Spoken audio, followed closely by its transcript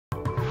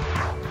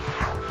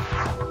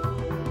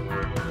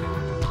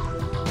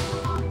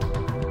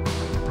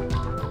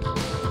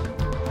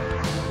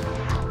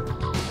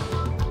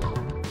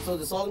So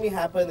the sodomy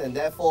happened, and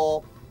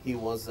therefore he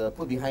was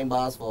put behind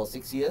bars for 6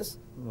 years.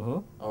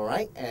 All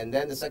right, and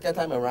then the second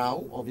time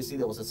around, obviously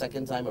there was a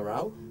second time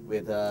around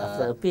with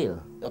after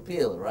appeal,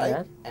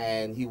 right? Yeah.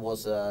 And he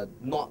was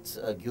not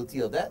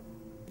guilty of that.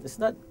 It's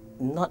not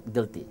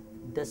guilty.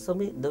 The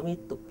sodomy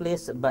took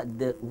place, but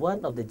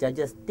one of the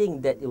judges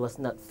think that it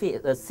was not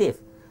safe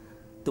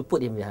to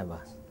put him behind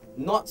bars.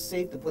 Not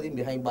safe to put him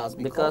behind bars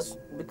because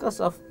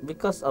of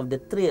the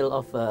trail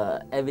of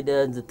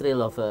evidence, the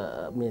trail of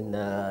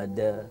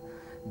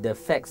the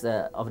facts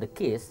of the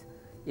case.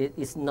 It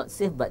is not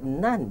safe, but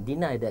none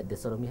deny that the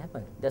sodomy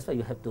happened. That's why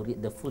you have to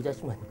read the full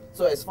judgment.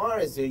 So as far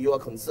as you are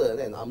concerned,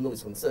 and UMNO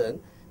is concerned,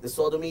 the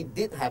sodomy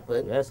did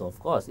happen. Yes, of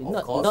course.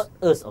 Not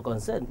us are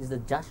concerned. It's the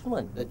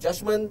judgment. The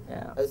judgment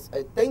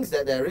thinks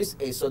that there is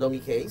a sodomy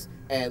case,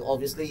 and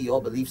obviously you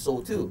all believe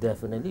so too.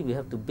 Definitely, we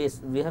have to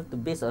base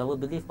our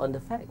belief on the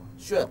fact.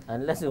 Sure.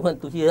 Unless we want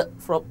to hear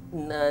from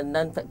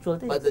non-factual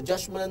things. But the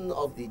judgment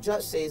of the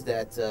judge says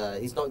that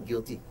he's not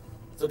guilty.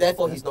 So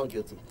therefore, he's not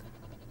guilty.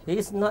 He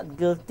is not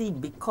guilty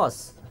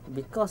because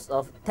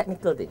of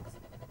technical things,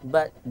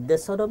 but the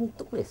sodomy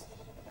took place.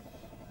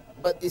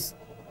 But it's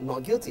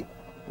not guilty.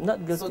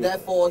 Not guilty. So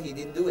therefore, he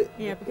didn't do it.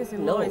 Yeah, because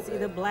in law it's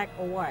either black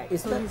or white.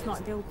 He's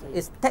not guilty.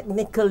 It's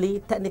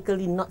technically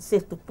not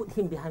safe to put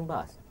him behind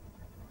bars,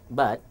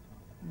 but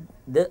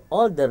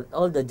all the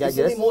judges.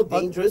 Isn't it more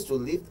dangerous to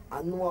leave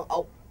Anwar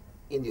out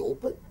in the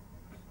open?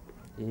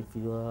 If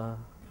you are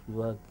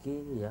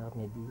gay, yeah,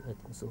 maybe I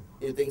think so.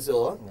 You think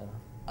so? Huh? Yeah.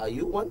 Are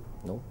you one?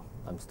 No.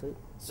 I'm straight.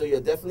 So you're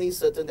definitely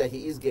certain that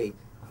he is gay.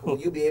 Will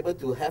you be able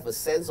to have a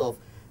sense of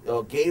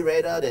your gay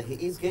radar that he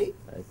is gay?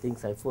 I think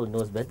Saiful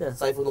knows better.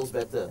 Saiful knows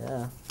better.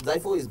 Yeah.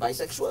 Saiful is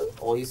bisexual,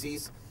 or is he?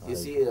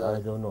 I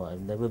don't know. I've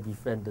never been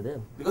friend to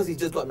them. Because he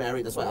just got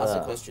married. That's why I asked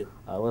the question.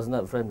 I was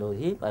not friend to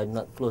him. I'm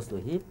not close to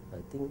him.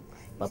 I think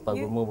Papa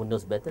Gumo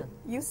knows better.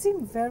 You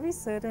seem very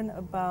certain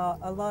about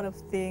a lot of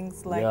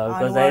things, like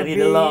because Anwar I read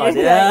a lot.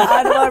 Yeah.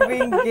 Like Anwar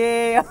being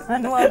gay,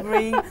 Anwar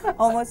being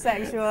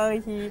homosexual.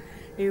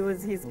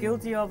 He's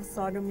guilty of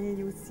sodomy.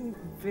 You seem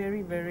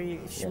very, very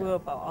sure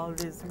about all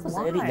this. Because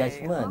Why? I read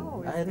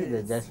judgment. I read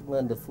the this?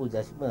 judgment, the full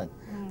judgment.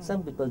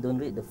 Some people don't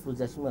read the full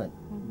judgment.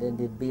 Then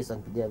they base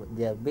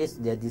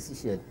their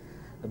decision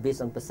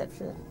based on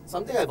perception.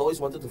 Something I've always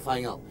wanted to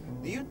find out.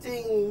 Do you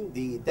think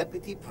the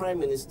Deputy Prime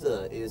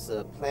Minister is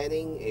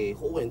planning a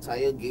whole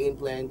entire game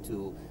plan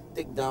to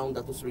take down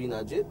Datuk Seri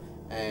Najib?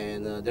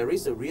 And there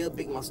is a real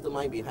big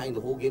mastermind behind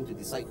the whole game to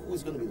decide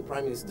who's going to be the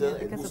Prime Minister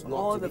and who's not to be. Because of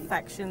all the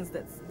factions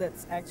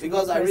that's actually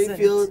Because I really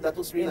feel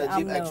Datuk Seri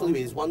Najib UMNO. actually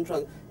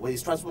with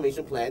his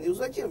transformation plan, it was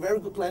actually a very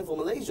good plan for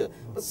Malaysia.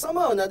 But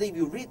somehow or another, if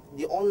you read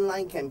the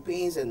online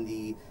campaigns and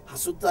the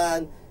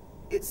hasutan,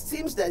 it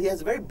seems that he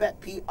has a very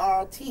bad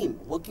PR team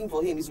working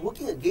for him. He's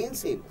working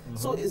against him.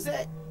 So is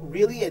that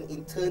really an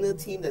internal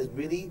team that's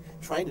really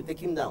trying to take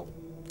him down?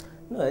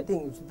 No, I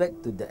think it's back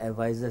to the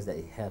advisors that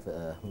he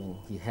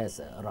has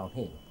around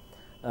him.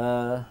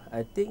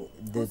 I think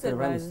the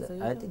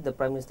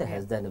Prime Minister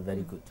has done a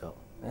very good job.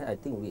 I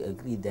think we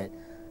agree that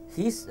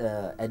his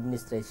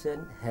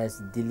administration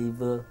has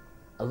delivered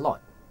a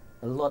lot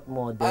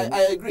more than.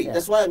 I agree. Yeah.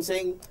 That's why I'm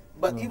saying.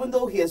 But even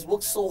though he has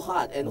worked so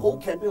hard, and the whole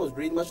campaign was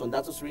pretty much on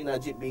Datuk Seri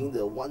Najib being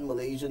the one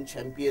Malaysian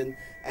champion,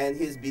 and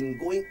he's been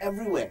going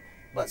everywhere.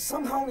 But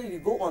somehow when you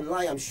go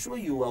online, I'm sure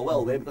you are well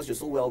aware because you're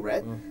so well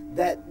read,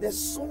 that there's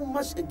so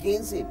much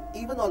against him.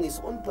 Even on his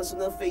own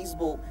personal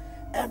Facebook,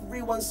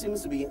 everyone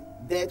seems to be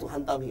there to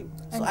hunt down him.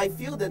 So I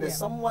feel that there's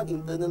someone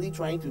internally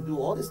trying to do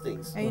all these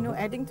things. And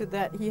adding to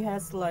that, he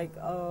has like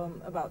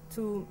about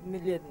 2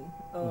 million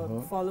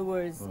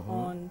followers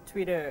on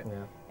Twitter,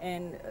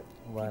 and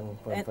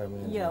 1.5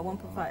 million. Yeah,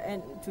 1.5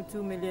 and to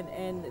 2 million,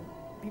 and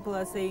people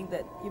are saying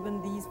that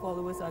even these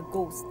followers are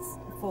ghosts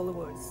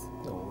followers.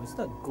 No, it's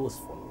not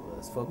ghost followers.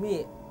 For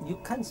me, you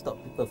can't stop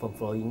people from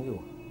following you.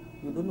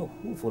 You don't know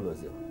who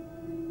follows you.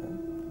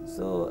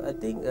 So I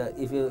think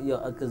if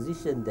your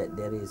accusation that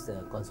there is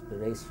a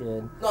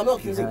conspiration. No, I'm not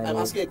accusing. I'm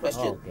asking a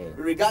question. In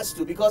regards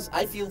to, because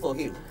I feel for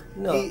him.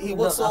 No, he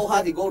works so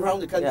hard. He go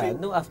around the country. Yeah,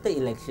 no, after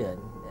election,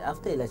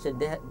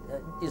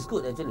 it's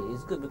good actually.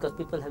 It's good because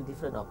people have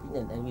different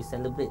opinion and we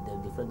celebrate the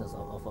difference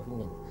of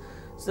opinion.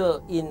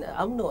 So in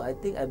UMNO,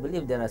 I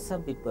believe there are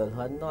some people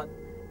who are not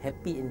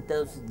happy in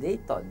terms they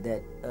thought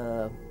that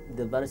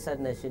the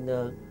Barisan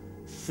Nasional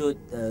should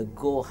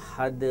go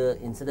harder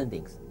in certain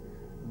things.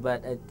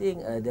 But I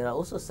think there are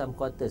also some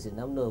quarters in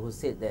UMNO who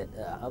said that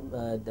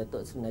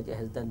Datuk Seri Najib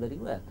has done very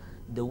well.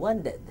 The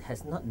one that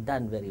has not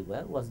done very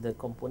well was the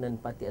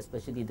component party,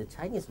 especially the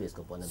Chinese-based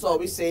component. So are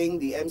we saying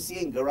the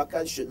MCA and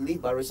Gerakan should leave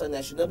Barisan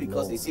Nasional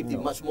because they seem to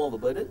be much more of a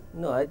burden?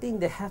 No, I think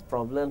they have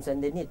problems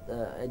and they need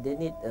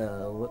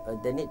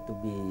to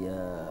be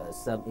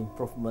some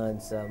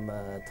improvement, some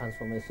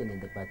transformation in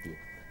the party.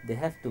 They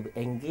have to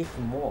engage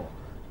more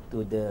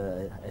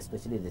to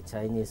especially the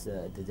Chinese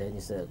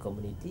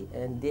community,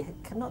 and they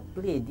cannot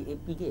play the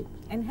AP game.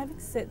 And having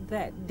said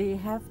that, they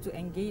have to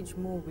engage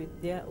more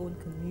with their own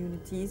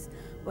communities.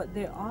 But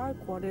there are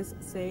quarters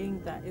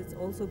saying that it's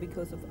also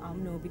because of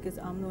UMNO, because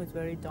UMNO is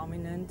very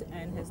dominant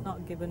and has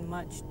not given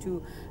much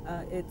to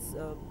its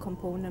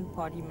component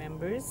party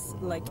members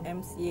like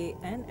MCA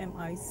and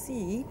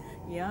MIC.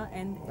 Yeah,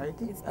 and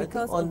it's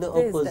because of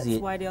this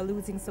that's why they are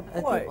losing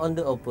support. I think on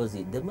the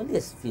opposite, the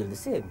Malays feel the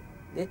same.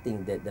 They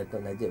think that Dato'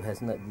 Najib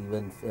has not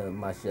given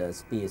much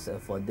space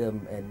for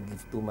them and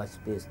give too much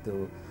space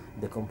to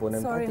the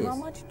component parties. Sorry, how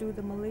much do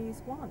the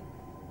Malays want?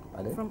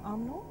 Pardon? From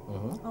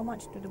UMNO? How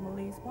much do the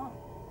Malays want?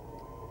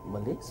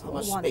 Malays? How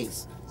much Want.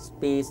 space?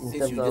 Space in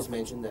Since terms you of... just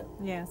mentioned that.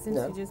 Yeah, since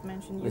Yeah. you just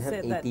mentioned, We you have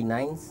said that.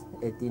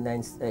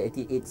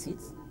 88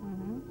 seats.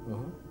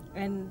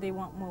 And they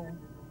want more.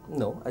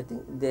 No, I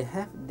think they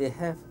have.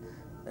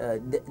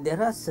 There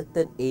are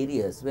certain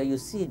areas where you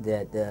see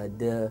that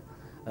the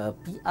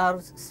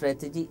PR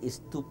strategy is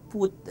to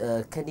put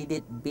a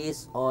candidate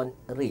based on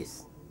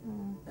race.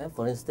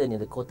 For instance, in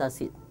the quota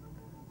seat,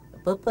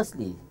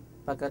 purposely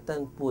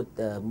Pakatan put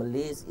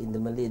Malays in the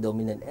Malay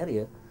dominant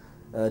area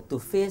to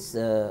face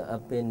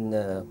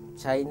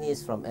Chinese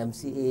from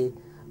MCA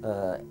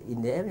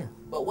in the area.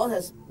 But what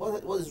is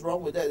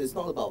wrong with that? It's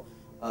not about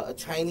a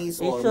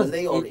Chinese or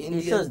Malay or Indian.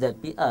 It shows that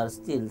PR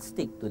still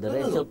stick to the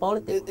racial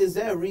politics. Is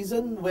there a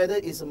reason whether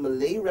it's a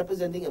Malay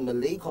representing a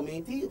Malay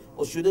community,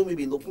 or shouldn't we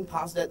be looking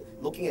past that,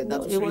 looking at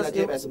Dato' Sri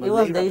Najib as a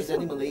Malay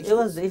representing Malaysians? It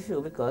was the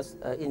issue because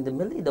in the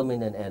Malay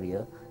dominant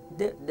area,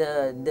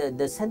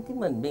 the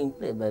sentiment being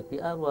played by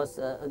PR was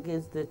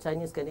against the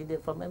Chinese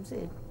candidate from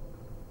MCA.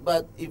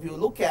 But if you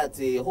look at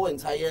the whole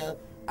entire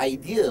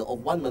idea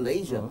of One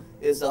Malaysia,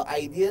 is the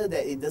idea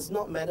that it does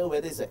not matter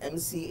whether it's an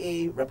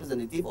MCA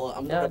representative or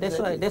UMNO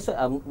representative. That's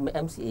why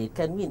MCA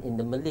can win in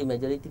the Malay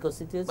majority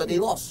constituency. But they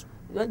lost.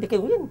 Well, they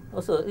can win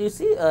also. You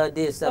see,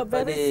 this Wee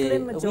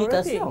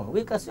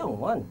Ka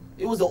Siong won.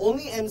 It was the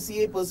only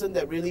MCA person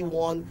that really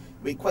won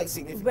with quite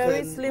significant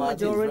Very slim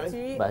margins,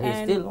 majority. right? But he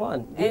still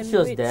won. It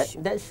shows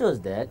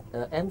that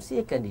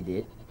MCA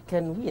candidate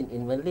can win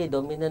in Malay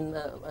dominant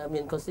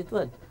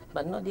constituent,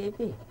 but not the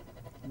AP.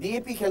 The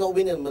AP cannot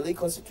win in a Malay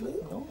constituent?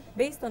 No.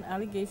 Based on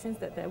allegations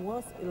that there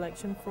was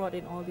election fraud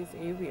in all these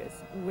areas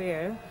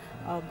where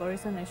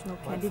Barisan National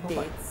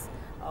candidates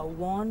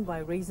won by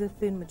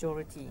razor-thin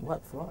majority.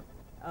 What fraud?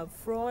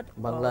 Fraud.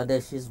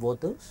 Bangladeshis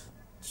voters?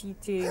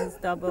 Cheatings,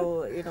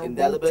 double,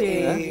 Indelible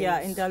voting. ink. Yeah,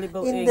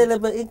 indelible ink.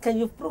 Indelible ink. Can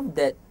you prove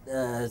that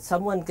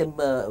someone can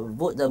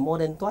vote more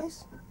than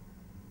twice?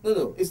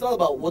 No, it's not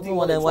about voting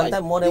more than one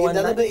time. The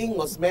indelible ink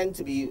was meant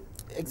to be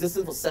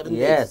existed for 7 days.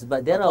 Yes,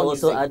 but there are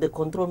also other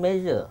control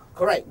measures.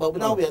 Correct, but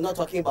now we are not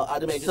talking about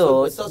other measures.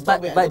 So, let's just talk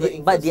about indelible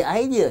ink but first. the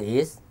idea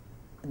is,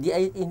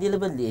 the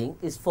indelible ink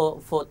is for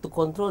to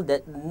control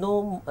that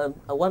no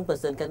one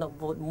person cannot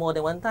vote more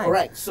than one time.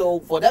 Correct. So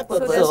for that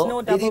purpose, there's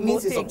no double it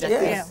means its voting.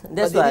 objective. Yes, But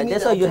that's did it why. meet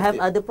That's the why you have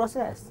objective? other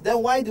process.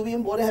 Then why do we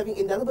even bother having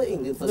indelible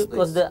ink in the first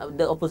Because place?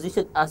 the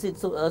opposition asks it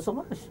so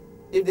much.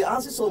 If they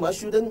ask it so much,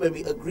 shouldn't when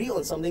we agree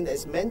on something that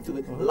is meant to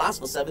last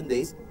for 7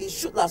 days, it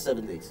should last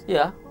 7 days?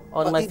 Yeah,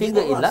 on But my it did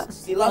finger not it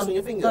lasts. It lasts on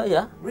your finger?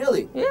 Yeah.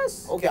 Really?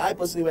 Yes. Okay, I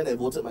personally went and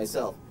voted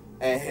myself,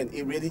 and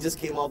it really just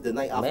came off the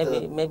night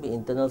after. Maybe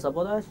internal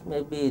sabotage.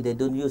 Maybe they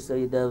don't use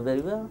it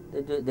very well.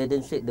 They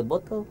didn't shake the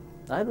bottle.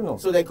 I don't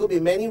know. So there could be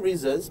many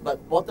reasons, but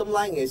bottom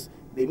line is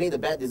they made a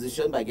bad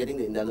decision by getting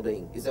the indelible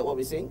ink. Is that what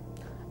we're saying?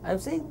 I'm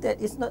saying that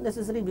it's not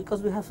necessary because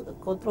we have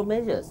control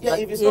measures. Yeah, But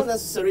if it's not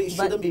necessary, it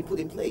shouldn't be put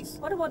in place.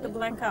 What about the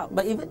blackout?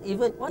 But even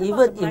What if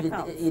about the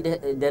blackouts?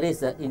 there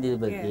is an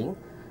indelible ink,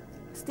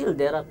 still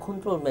there are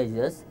control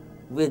measures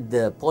with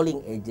the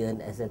polling agent,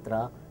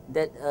 etc.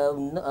 That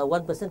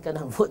one person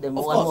cannot vote them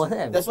Of one more course,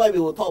 time. that's why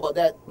we will talk about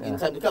that in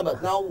time to come. But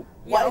now,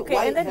 Yeah, why? okay,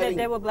 why and then having,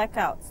 there were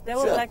blackouts. There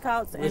were Sure.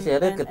 blackouts Which and,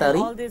 area? and Qatari?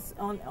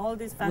 all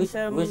these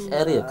phantom. Which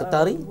area?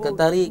 Qatari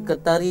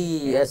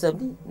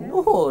Assembly?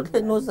 No,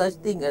 there's no such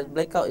thing as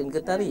blackout in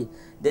Qatari.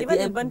 Even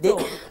in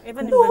Bentuk.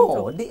 Even in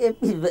no, Bentuk. the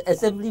AP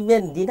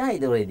assemblyman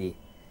denied already,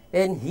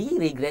 and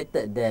he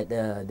regretted that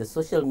the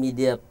social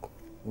media,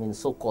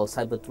 so-called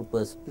cyber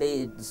troopers,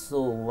 played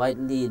so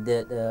widely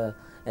that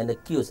and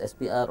accused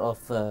SPR of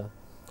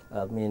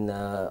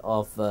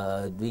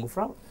doing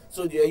fraud.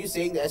 So are you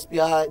saying the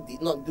SPR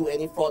did not do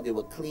any fraud? They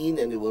were clean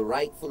and they were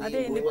rightfully Are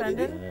they doing what they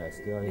did? independent?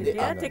 Still They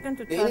are taken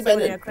to They're task for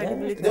their independent.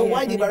 credibility. Then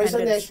why and did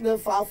Barisan independence. National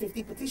file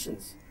 50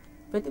 petitions?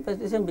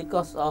 Petition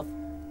because of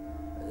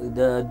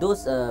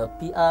those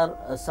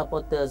PR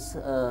supporters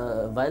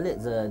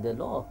violate the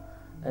law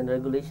and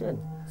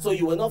regulation. So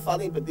you were not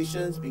filing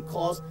petitions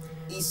because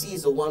EC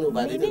is the one who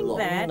violated the Meaning law.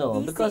 that No,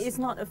 EC because- is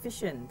not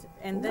efficient,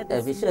 and Not that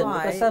is efficient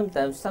why because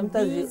sometimes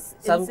these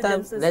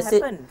sometimes incidences let's say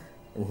happened.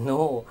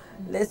 no,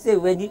 let's say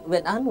when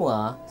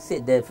Anwar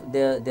said that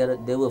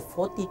there were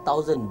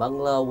 40,000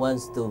 Bangla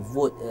wants to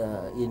vote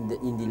in the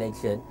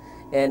election,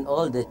 and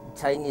all the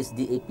Chinese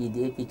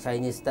DAP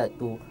Chinese start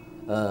to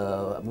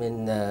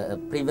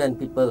prevent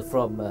people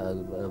from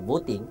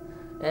voting,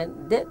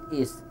 and that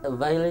is a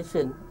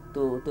violation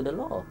to the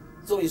law.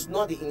 So it's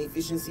not the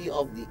inefficiency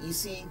of the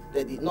EC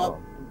that did not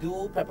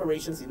do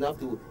preparations enough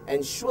to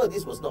ensure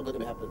this was not going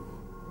to happen.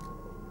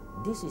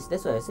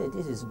 That's why I said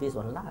this is based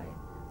on lie.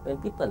 When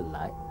people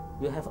lie,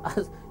 you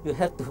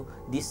have to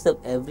disturb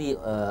every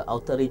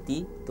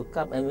authority to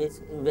come and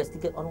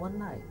investigate on one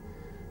lie.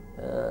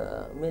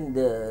 I mean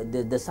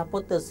the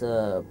supporters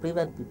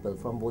prevent people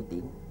from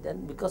voting.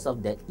 Then because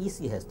of that,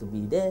 EC has to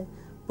be there,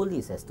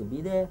 police has to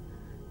be there,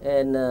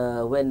 and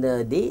when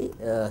they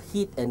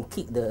hit and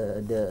kick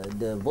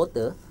the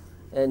voter,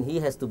 and he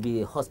has to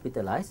be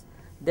hospitalized,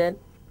 then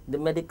the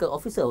medical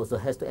officer also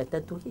has to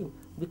attend to him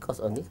because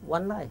only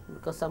one lie.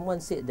 Because someone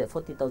said that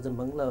 40,000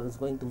 Bangla is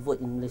going to vote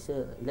in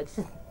Malaysia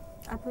election.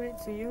 I put it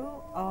to you.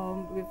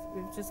 We've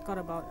just got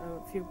about a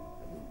few.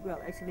 Well,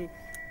 actually,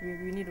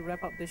 we need to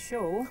wrap up the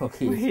show.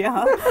 Okay.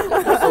 Yeah.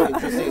 So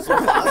interesting, so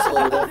fast,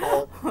 so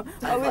therefore,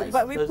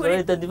 but we So it's put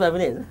only it. 25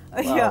 minutes.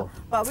 Wow. Yeah,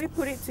 but we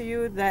put it to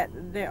you that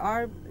there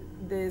are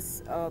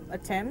these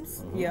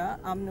attempts,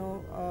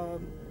 UMNO,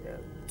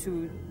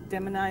 to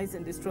demonize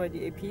and destroy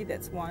the AP.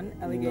 That's one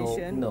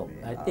allegation. No.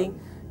 I think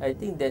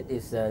that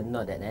is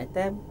not an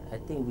attempt. I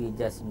think we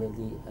just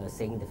merely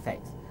saying the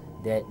facts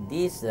that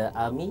this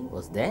army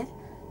was there.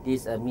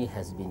 This army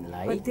has been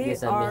lying. But they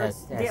this army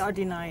they are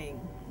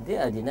denying. They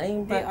are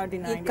denying. They But are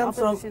denying. it The comes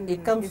from opposition is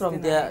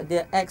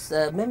their ex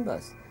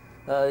members.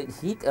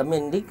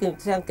 Lim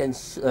Kit Siang can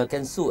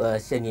sue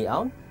Shen Yi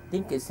Aun.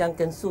 Lim Kit Siang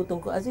can sue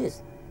Tunku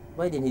Aziz.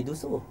 Why didn't he do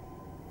so?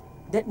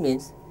 That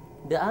means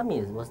the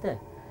army was there,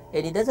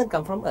 and it doesn't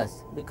come from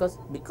us because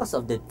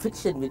of the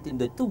friction between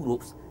the two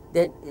groups.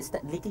 Then it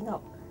start leaking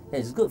out, and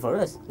it's good for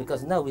us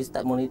because now we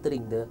start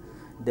monitoring the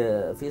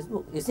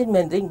Facebook. It's in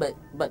Mandarin, but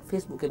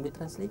Facebook can be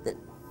translated.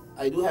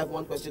 I do have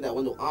one question I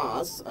want to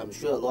ask. I'm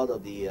sure a lot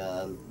of the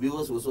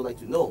viewers would also like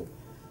to know.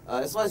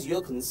 As far as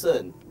you're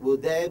concerned, will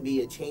there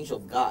be a change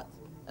of guard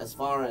as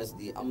far as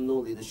the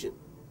UMNO leadership?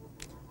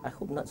 I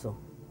hope not so.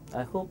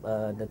 I hope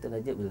Dr.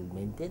 Najib will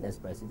maintain as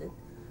president.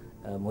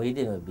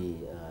 Muhyiddin will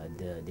be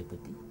the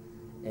deputy.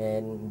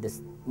 And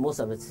most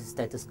of it's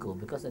status quo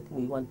because I think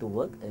we want to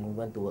work and we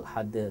want to work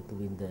harder to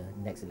win the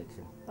next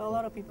election. A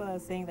lot of people are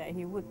saying that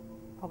he would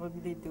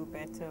probably do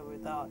better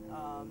without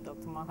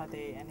Dr.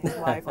 Mahathir and his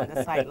wife on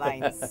the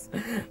sidelines.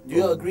 Do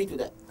you agree to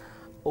that?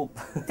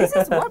 This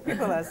is what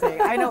people are saying.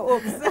 I know,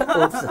 oops.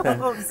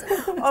 Oops.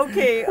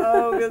 Okay,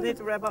 we'll need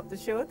to wrap up the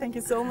show. Thank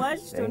you so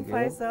much, Tun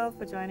Faisal,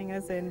 for joining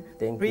us and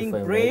being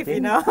brave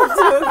enough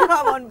to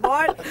come on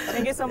board.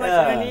 Thank you so much,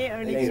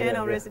 Ernie Chen,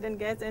 our resident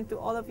guest, and to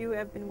all of you who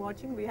have been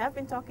watching. We have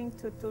been talking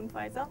to Tun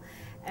Faisal,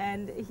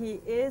 and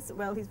he's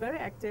very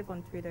active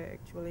on Twitter.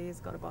 Actually, he's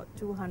got about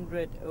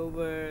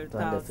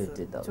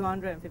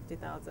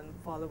 250,000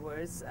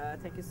 followers.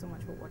 Thank you so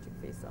much for watching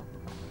Faisal.